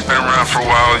fighter. He's been around for a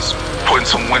while. He's putting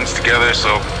some wins together.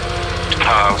 So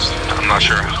I'm not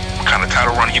sure what kind of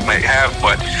title run he might have,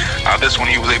 but this one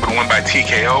he was able to win by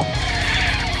TKO.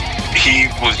 He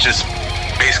was just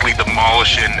basically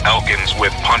demolishing Elkins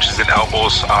with punches and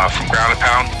elbows from ground and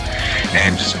pound,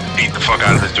 and just beat the fuck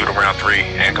out of this dude in round 3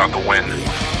 and got the win.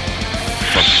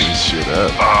 Fuck this shit up.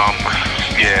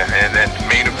 Yeah, and then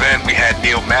main event we had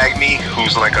Neil Magny,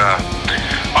 who's like a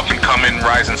up and coming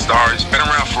rising star. He's been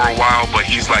around for a while, but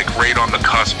he's like right on the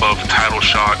cusp of a title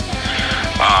shot.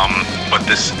 But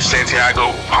this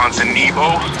Santiago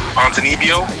Ponzinibbio,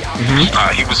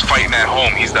 he was fighting at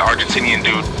home. He's the Argentinian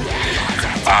dude.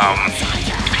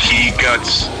 He got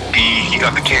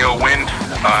the KO win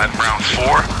in round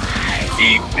 4.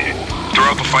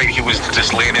 Throughout the fight, he was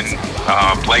just landing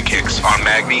leg kicks on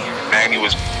Magny. Magny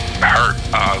was hurt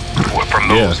from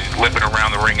those, limping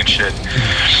around the ring and shit.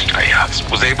 I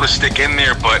was able to stick in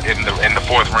there, but in the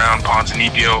 4th round,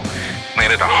 Ponzinibbio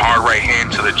landed a hard right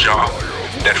hand to the jaw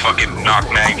that fucking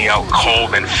knocked Magny out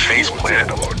cold and face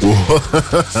planted him.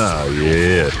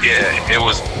 Yeah. Yeah, it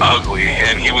was ugly,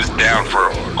 and he was down for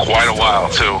quite a while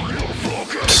too.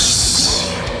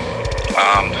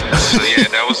 So yeah,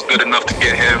 that was good enough to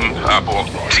get him,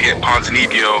 to get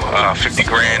Ponzinibbio $50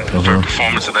 grand for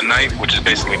performance of the night, which is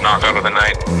basically knockout of the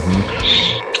night.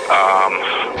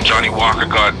 Johnny Walker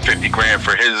got $50 grand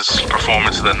for his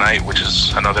performance of the night, which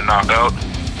is another knockout.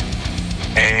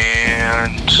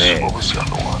 And what was the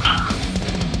other one?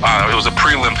 It was a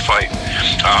prelim fight.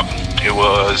 It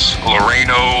was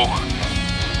Loreno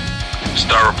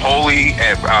Staropoli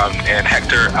and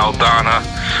Hector Aldana.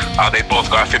 They both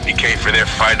got $50K for their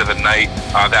fight of the night.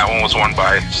 That one was won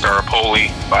by Staropoli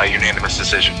by unanimous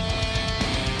decision.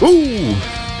 Ooh,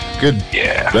 good.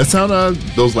 Yeah. That sound.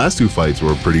 Those last 2 fights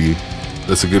were pretty.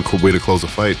 That's a good way to close a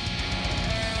fight.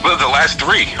 Well, the last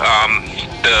 3,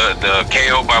 the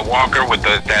KO by Walker with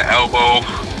that elbow,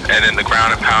 and then the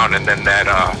ground and pound, and then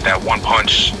that one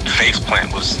punch face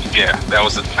plant that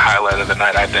was the highlight of the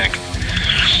night, I think.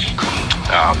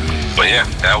 But yeah,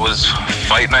 that was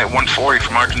Fight Night 140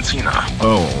 from Argentina.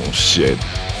 Oh shit.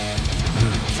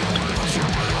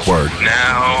 Word.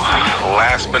 Now,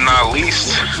 last but not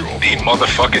least, the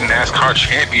motherfucking NASCAR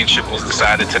Championship was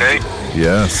decided today.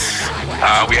 Yes.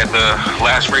 We had the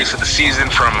last race of the season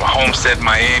from Homestead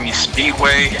Miami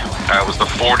Speedway. It was the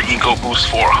Ford EcoBoost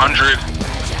 400.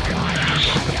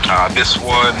 This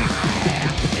one,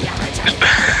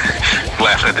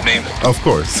 laughing at the name. Of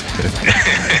course.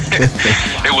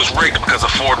 It was rigged because a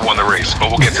Ford won the race, but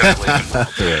we'll get to that later.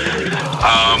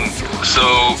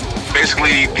 So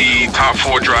basically, the top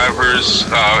 4 drivers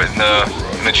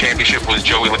in the championship was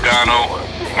Joey Logano,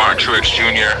 Martin Truex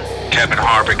Jr., Kevin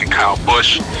Harvick, and Kyle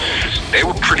Busch. They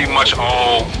were pretty much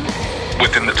all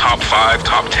within the top 5,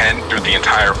 top 10 through the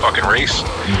entire fucking race.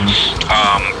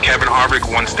 Kevin Harvick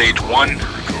won stage 1.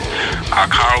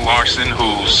 Kyle Larson,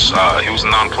 he was a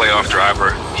non-playoff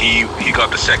driver, he got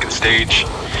the 2nd stage.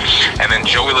 And then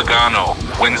Joey Logano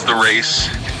wins the race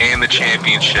and the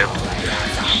championship.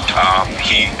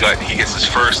 He gets his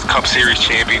first Cup Series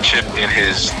championship in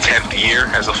his 10th year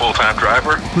as a full-time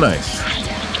driver. Nice.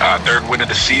 3rd win of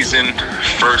the season,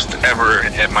 first ever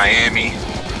at Miami.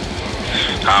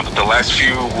 But the last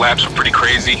few laps were pretty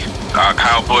crazy.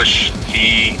 Kyle Busch,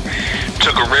 he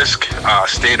took a risk,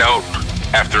 stayed out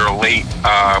after a late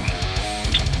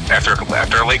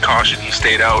caution. He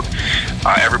stayed out.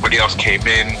 Everybody else came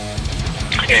in,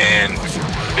 and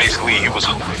basically he was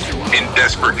in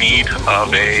desperate need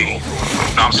of a.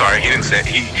 No, I'm sorry, he didn't stay.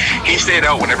 He stayed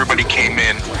out when everybody came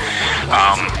in,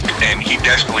 and he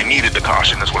desperately needed the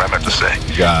caution. Is what I meant to say.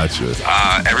 Gotcha.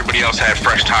 Everybody else had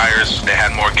fresh tires. They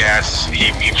had more gas.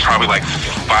 He was probably like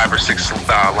 5 or 6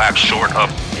 laps short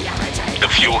of the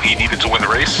fuel he needed to win the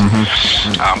race.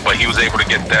 But he was able to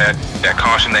get that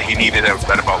caution that he needed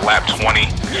at about lap 20.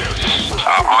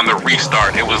 On the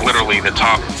restart, it was literally the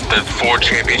 4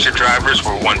 championship drivers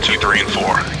were 1, 2, 3, and 4.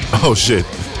 Oh shit.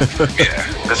 Yeah.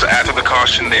 So after the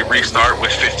caution, they restart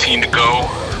with 15 to go.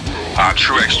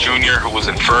 Truex Jr., who was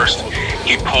in first,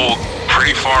 he pulled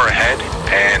pretty far ahead,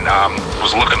 and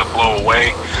was looking to blow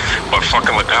away, but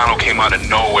fucking Logano came out of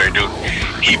nowhere, dude.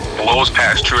 He blows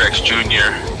past Truex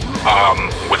Jr.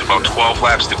 With about 12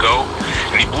 laps to go,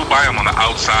 and he blew by him on the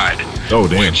outside. Oh,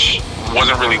 damn. Which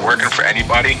wasn't really working for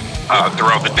anybody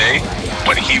throughout the day,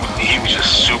 but he was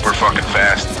just super fucking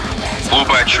fast. Blew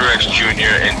by Truex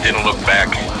Jr. and didn't look back.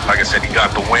 Like I said, he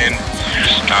got the win.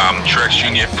 Truex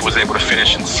Jr. was able to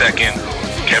finish in second.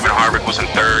 Kevin Harvick was in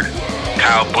third.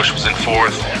 Kyle Busch was in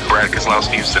fourth. Brad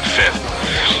Keselowski was in fifth.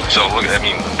 So look, I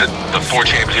mean, the four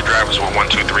championship drivers were 1,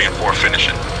 2, 3, and 4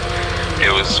 finishing.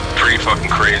 It was pretty fucking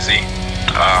crazy.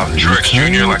 Truex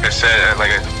Jr., like I said,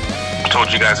 like I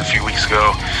told you guys a few weeks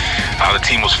ago, the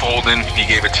team was folding. He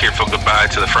gave a tearful goodbye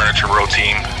to the Furniture Row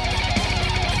team.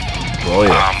 Oh,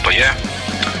 yeah. But yeah,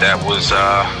 that was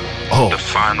the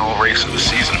final race of the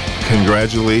season.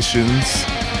 Congratulations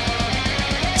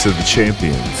to the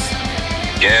champions.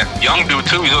 Yeah, young dude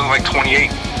too. He's only like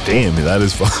 28. Damn, that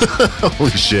is fun.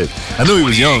 Holy shit. I knew he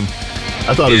was young.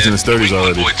 I thought he was in his 30s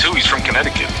already. Boy too. He's from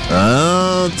Connecticut.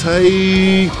 Oh,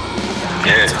 tight.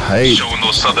 Yeah, Tight. showing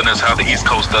those Southerners how the East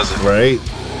Coast does it. Right?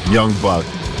 Young buck.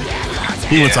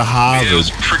 He went to Harvard. It was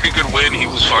a pretty good win. He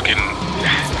was fucking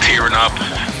tearing up.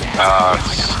 I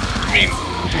mean,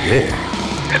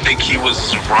 I think he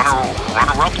was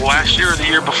runner-up last year or the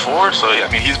year before. So, I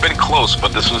mean, he's been close,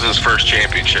 but this was his first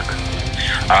championship.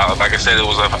 Like I said, it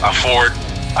was a Ford.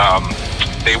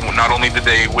 They not only did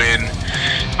they win,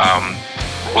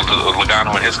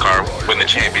 Logano and his car win the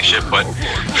championship, but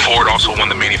Ford also won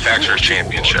the manufacturer's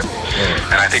championship.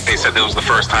 And I think they said it was the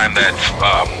first time that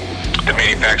the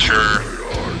manufacturer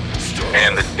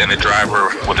and the driver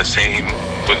were the same.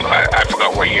 I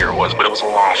forgot what year it was, but it was a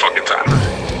long fucking time.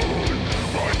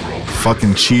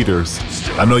 Fucking cheaters.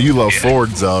 I know you love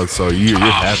Fords, though, so you're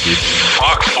happy.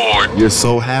 Fuck Ford. You're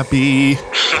so happy.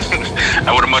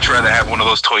 I would have much rather have one of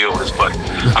those Toyotas, but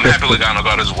I'm happy Logano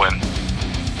got his win.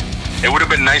 It would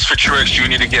have been nice for Truex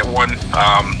Jr. to get one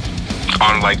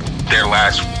on like their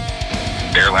last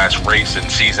race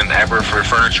and season ever for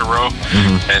Furniture Row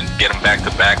and get him back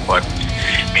to back, but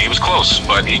he was close,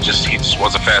 but he just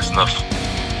wasn't fast enough.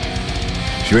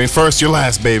 If you ain't first, you're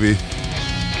last, baby.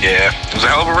 Yeah, it was a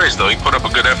hell of a race, though. He put up a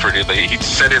good effort. He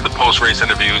said in the post-race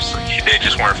interviews, they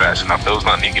just weren't fast enough. There was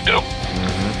nothing he could do.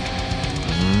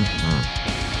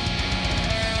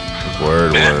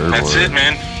 Word. That's it,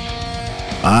 man.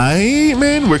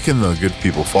 Man, where can the good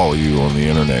people follow you on the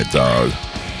internet, dog?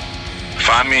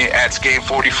 Find me at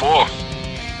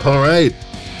Skate44. All right.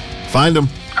 Find them.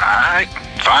 All right,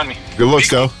 find me. Good looks,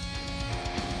 though.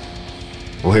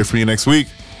 We'll hear from you next week.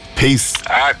 Peace.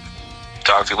 All right,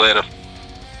 talk to you later.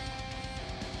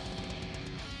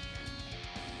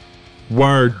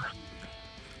 Word.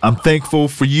 I'm thankful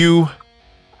for you.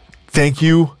 Thank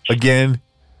you again,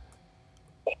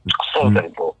 So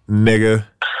thankful. nigga.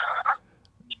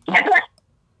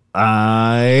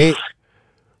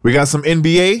 We got some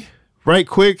NBA right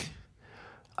quick.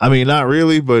 I mean, not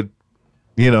really, but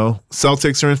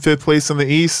Celtics are in 5th place in the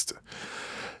East.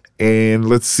 And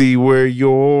let's see where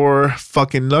your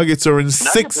fucking Nuggets are in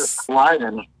 6th.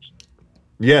 Sliding.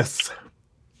 Yes.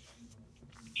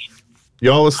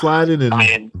 Y'all are sliding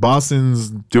and Boston's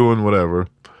doing whatever.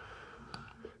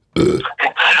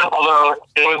 Although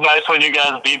it was nice when you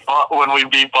guys when we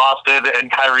beat Boston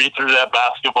and Kyrie threw that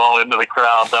basketball into the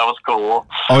crowd. That was cool.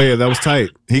 Oh yeah, that was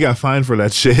tight. He got fined for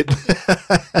that shit.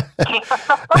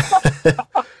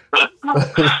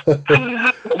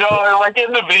 No, like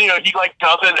in the video, he like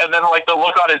does it, and then like the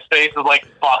look on his face is like,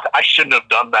 "Fuck, I shouldn't have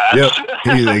done that."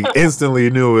 Yep. He like instantly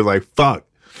knew it was like, fuck.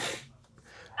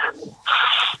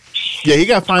 Yeah, he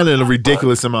got fined a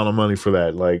ridiculous amount of money for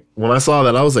that. Like when I saw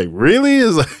that, I was like, really?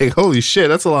 It's like, holy shit,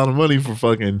 that's a lot of money for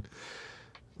fucking,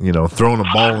 throwing a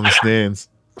ball in the stands.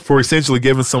 For essentially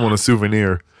giving someone a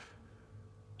souvenir.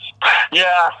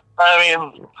 Yeah, I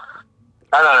mean,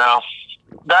 I don't know.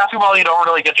 Basketball, you don't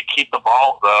really get to keep the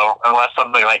ball though, unless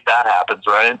something like that happens,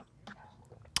 right?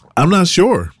 I'm not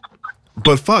sure,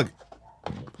 but fuck,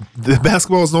 the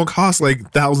basketballs don't cost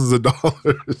like thousands of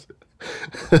dollars.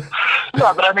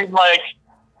 Yeah, but I mean, like,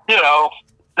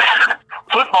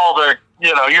 footballs are,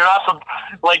 you're not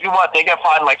like what they get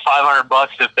fined like $500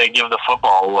 if they give the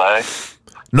football away.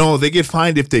 No, they get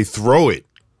fined if they throw it.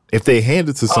 If they hand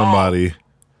it to somebody,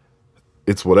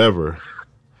 it's whatever.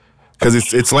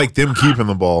 Because it's like them keeping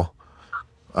the ball.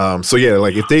 So yeah,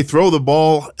 like if they throw the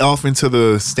ball off into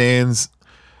the stands,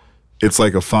 it's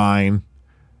like a fine,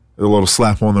 a little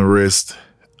slap on the wrist.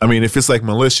 I mean, if it's like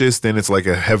malicious, then it's like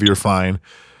a heavier fine.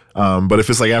 But if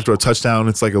it's like after a touchdown,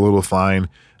 it's like a little fine.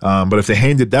 But if they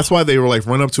hand it, that's why they were like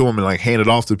run up to them and like hand it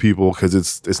off to people, because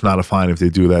it's not a fine if they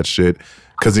do that shit.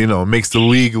 because it makes the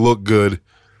league look good.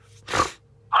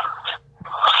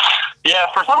 Yeah,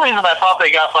 for some reason I thought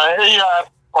they got fined. Yeah,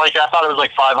 like I thought it was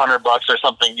like $500 or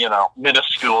something,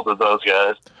 minuscule to those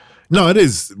guys. No, it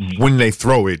is when they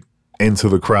throw it into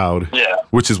the crowd. Yeah.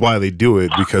 Which is why they do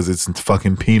it, because it's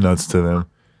fucking peanuts to them.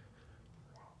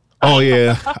 Oh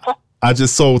yeah, I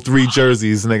just sold 3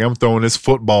 jerseys, and I'm throwing this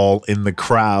football in the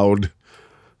crowd.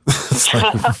 It's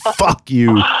like, fuck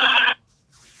you.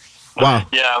 Wow.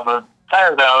 Yeah, but I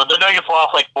don't know. The Nuggets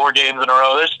lost like 4 games in a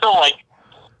row. They're still like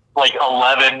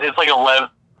 11. It's like 11-6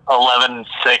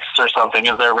 or something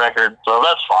is their record, so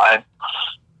that's fine.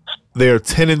 They're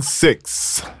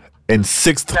 10-6 in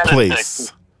 6th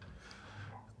place.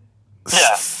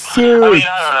 Yeah. So, I mean,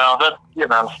 I don't know. That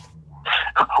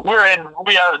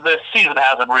the season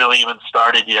hasn't really even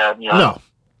started yet. No.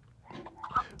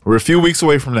 We're a few weeks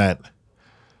away from that.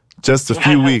 Just a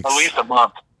few weeks. At least a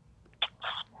month.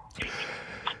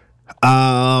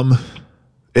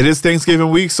 It is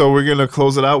Thanksgiving week, so we're gonna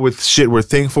close it out with shit we're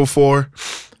thankful for.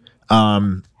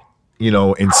 In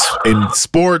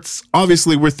sports,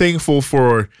 obviously we're thankful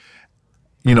for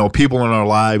people in our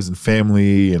lives and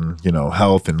family and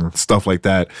health and stuff like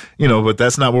that. But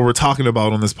that's not what we're talking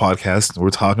about on this podcast. We're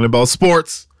talking about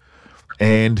sports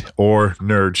and or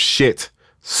nerd shit.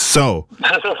 So,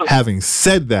 having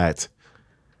said that,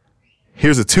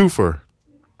 here's a twofer.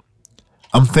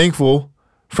 I'm thankful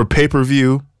for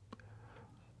pay-per-view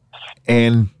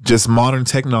and just modern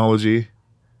technology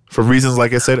for reasons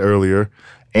like I said earlier,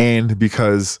 and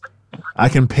because I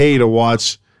can pay to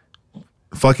watch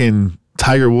fucking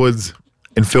Tiger Woods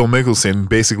and Phil Mickelson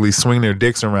basically swing their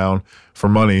dicks around for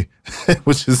money,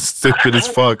 which is stupid as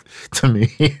fuck to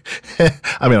me.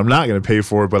 I mean, I'm not going to pay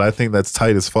for it, but I think that's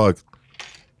tight as fuck.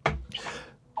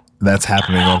 That's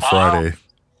happening on Friday.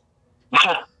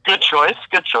 Good choice.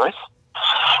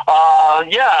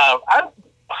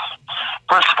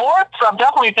 For sports, I'm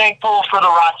definitely thankful for the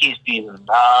Rockies season.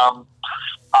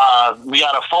 We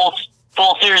got a full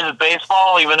series of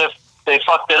baseball, even if they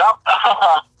fucked it up.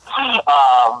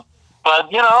 But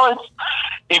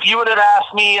if you would have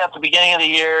asked me at the beginning of the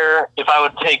year if I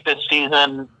would take this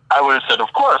season, I would have said,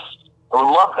 of course, I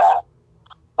would love that.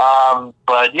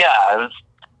 But yeah,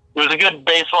 it was a good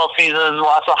baseball season,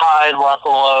 lots of highs, lots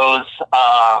of lows.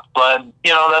 But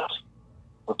that's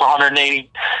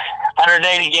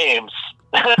 180 games.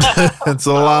 It's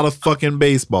a lot of fucking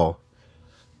baseball.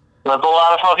 That's a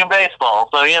lot of fucking baseball.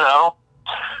 So,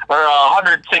 or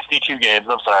 162 games,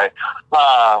 I'm sorry.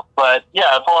 But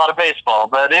yeah, it's a lot of baseball.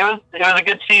 But it was a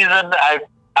good season. I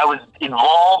was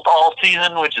involved all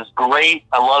season, which is great.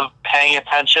 I love paying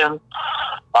attention.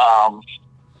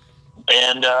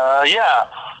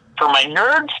 For my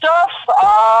nerd stuff,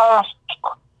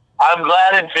 I'm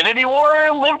glad Infinity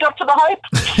War lived up to the hype.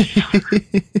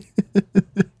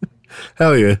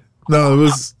 Hell yeah. No, it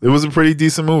was a pretty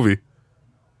decent movie.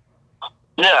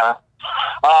 Yeah.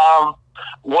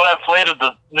 What I played at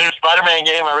the new Spider-Man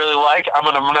game I really like. I'm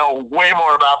going to know way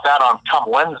more about that on come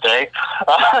Wednesday.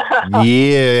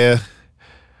 Yeah.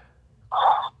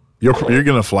 You're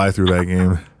going to fly through that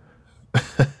game.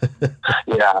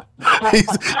 Yeah.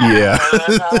 Yeah.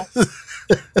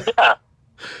 Yeah.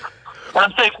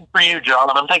 I'm thankful for you, John,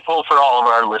 and I'm thankful for all of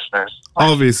our listeners.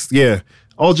 Obvious, yeah.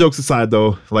 All jokes aside,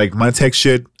 though, like my tech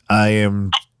shit, I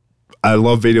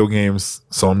love video games,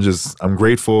 so I'm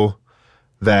grateful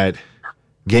that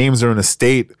games are in a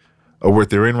state of what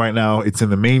they're in right now. It's in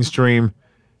the mainstream.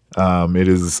 It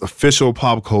is official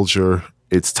pop culture.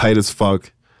 It's tight as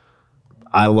fuck.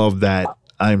 I love that.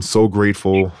 I am so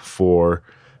grateful for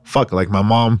like my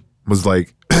mom was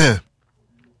like,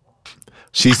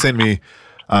 she sent me.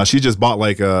 She just bought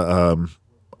like an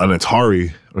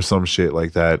Atari or some shit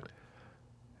like that.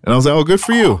 And I was like, oh, good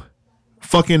for you.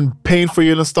 Fucking paying for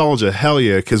your nostalgia. Hell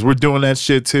yeah, because we're doing that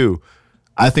shit too.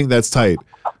 I think that's tight.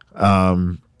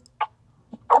 And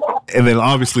then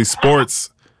obviously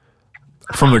sports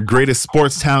from the greatest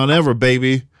sports town ever,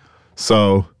 baby.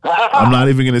 So I'm not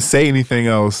even going to say anything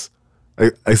else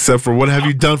except for what have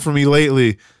you done for me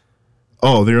lately?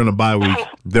 Oh, they're on a bye week.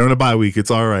 They're on a bye week.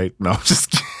 It's all right. No, I'm just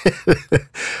kidding.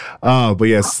 But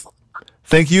yes,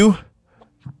 thank you.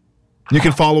 You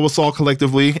can follow us all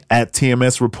collectively at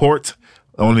TMS Report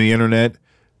on the internet.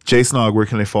 Jay Snog, where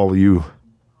can they follow you?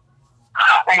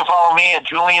 You can follow me at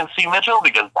Julian C. Mitchell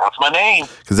because that's my name.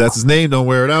 Because that's his name. Don't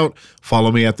wear it out. Follow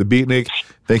me at The Beatnik.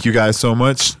 Thank you guys so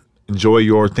much. Enjoy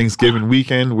your Thanksgiving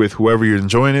weekend with whoever you're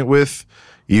enjoying it with.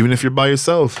 Even if you're by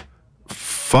yourself,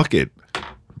 fuck it.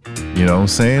 You know what I'm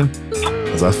saying?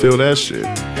 Because I feel that shit.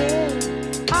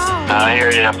 I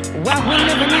hear you.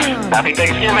 Happy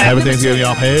Thanksgiving. Happy Thanksgiving,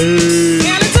 y'all. Hey.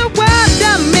 And it's a world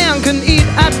that man can eat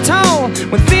at all,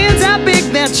 when things are big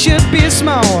that should be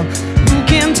small. Who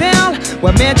can tell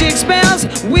what magic spells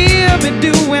we'll be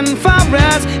doing for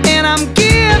us? And I'm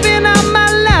giving up my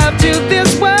love to this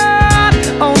world,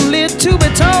 only to be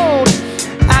told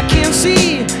I can't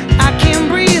see, I can't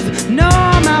breathe, no,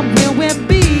 not where we'll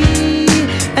be.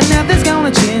 And nothing's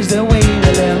gonna change the way we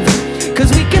live,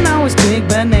 'cause we can always take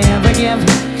but never give.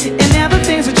 And now the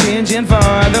things are changing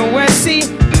for the worse. See,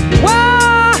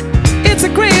 whoa, it's a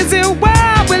crazy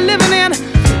world we're living in,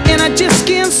 and I just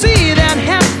can't see that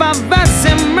half of us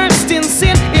immersed in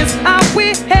sin is all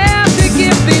we have.